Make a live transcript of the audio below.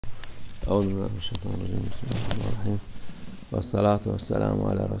أعوذ بالله من الشيطان الرجيم بسم الله الرحمن الرحيم والصلاة والسلام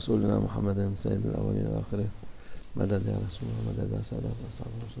على رسولنا محمد سيد الأولين والآخرين مدد يا رسول الله مدد يا سادات أصحاب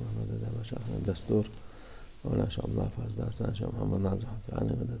رسول الله مدد يا مشايخنا الدستور ولا شاء الله فاز حسن شيخ محمد ناظر حقاني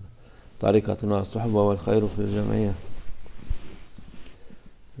مدد طريقتنا الصحبة والخير في الجمعية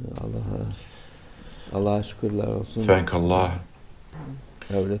الله شكر له. Thank Allah,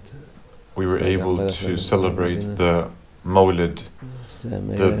 we were able to celebrate the Mawlid,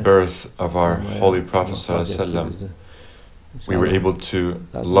 the birth of our Holy Prophet ﷺ. We were able to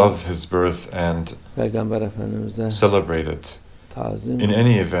love his birth and celebrate it. In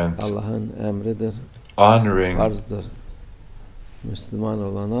any event, honoring the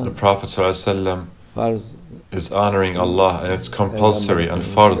Prophet ﷺ is honoring Allah, and it's compulsory and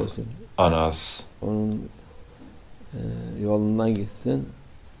fard on us.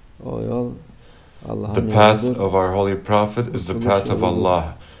 The path of our Holy Prophet is the path of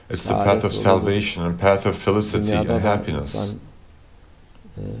Allah. It's the path of salvation and path of felicity and happiness.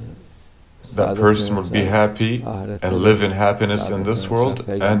 That person would be happy and live in happiness in this world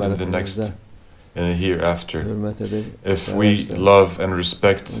and in the next, in the hereafter, if we love and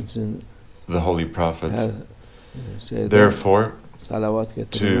respect the Holy Prophet. Therefore,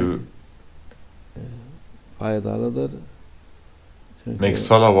 to make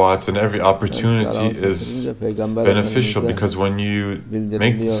salawat in every opportunity is beneficial, because when you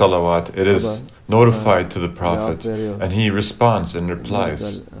make the salawat, it is notified to the Prophet and he responds and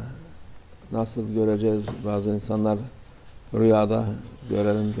replies.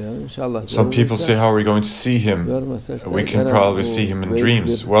 Some people say, how are we going to see him? We can probably see him in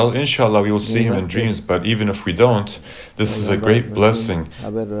dreams. Well, inshallah, we will see him in dreams, but even if we don't, this is a great blessing.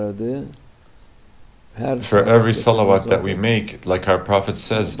 For every salawat that we make, like our Prophet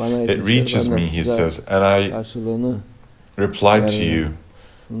says, it reaches me, he says, and I reply to you.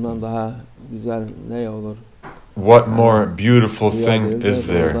 What more beautiful thing is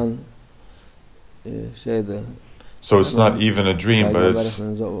there? So it's not even a dream, but it's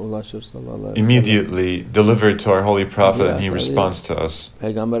immediately delivered to our Holy Prophet and he responds to us.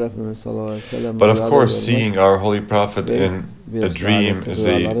 But of course, seeing our Holy Prophet in a dream is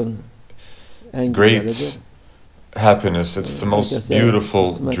a great happiness. It's the most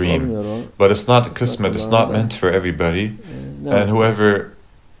beautiful dream, but it's not qismat, it's not meant for everybody, and whoever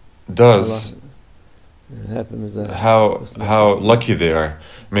does, how lucky they are.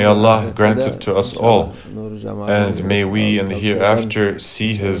 May Allah grant it to us all, and may we in the hereafter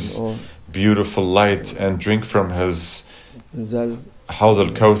see His beautiful light and drink from His Hawd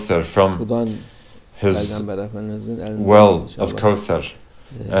al-Kawthar, from His well of Kawthar.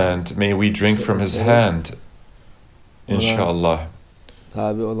 And may we drink from his hand, inshallah.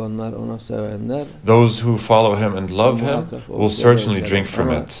 Those who follow him and love him will certainly drink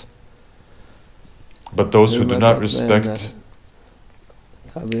from it. But those who do not respect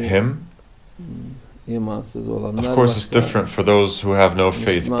him, of course it's different for those who have no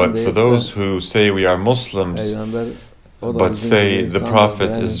faith, but for those who say we are Muslims, but say the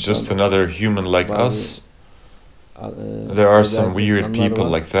Prophet is just another human like us, there are some weird people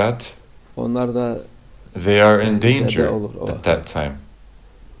like that. They are in danger at that time.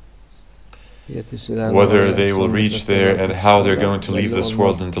 Whether they will reach there and how they're going to leave this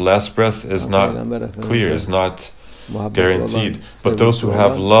world in the last breath is not clear, is not guaranteed. But those who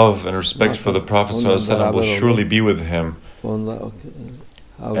have love and respect for the Prophet ﷺ will surely be with him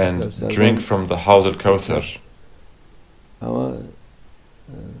and drink from the Hawd al-Kawthar, from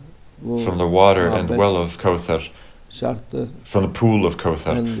the water and well of Kawthar, from the pool of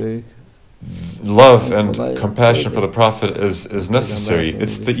Kawthar. Love and compassion for the Prophet is necessary.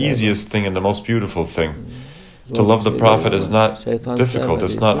 It's the easiest thing and the most beautiful thing. To love the Prophet is not difficult,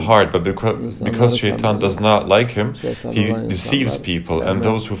 it's not hard, but because Shaitan does not like him, he deceives people, and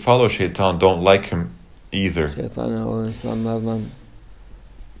those who follow Shaitan don't like him either.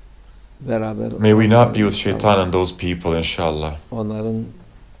 May we not be with Shaitan and those people, inshallah.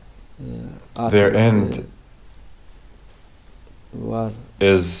 Their end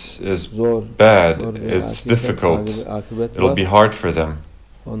is bad, it's difficult, it'll be hard for them,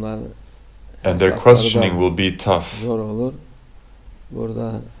 and their questioning will be tough. You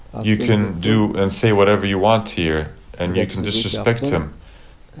can do and say whatever you want here, and you can disrespect him,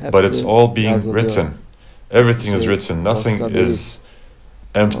 but it's all being written. Everything is written, nothing is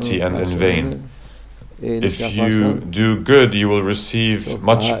empty and in vain. If you do good, you will receive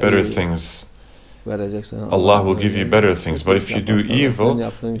much better things. Allah will give you better things, but if you do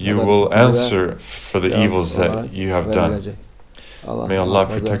evil, you will answer for the evils that you have done. May Allah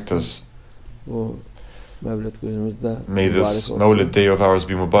protect us. May this Mawlid day of ours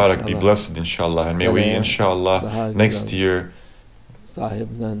be Mubarak, be blessed, inshallah. And may we, inshallah, next year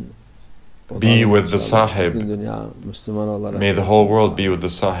be with the Sahib. May the whole world be with the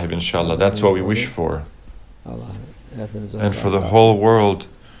Sahib, inshallah. That's what we wish for. And for the whole world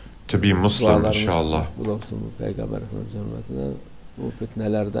to be Muslim, inshallah.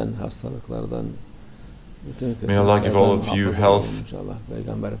 May Allah give all of you health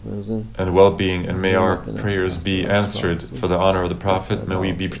and well-being, and may our prayers be answered for the honor of the Prophet. May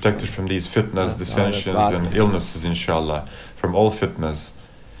we be protected from these fitnas, dissensions and illnesses, inshallah, from all fitnas.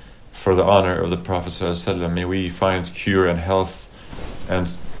 For the honor of the Prophet ﷺ, may we find cure and health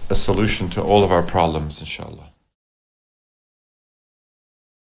and a solution to all of our problems, inshallah.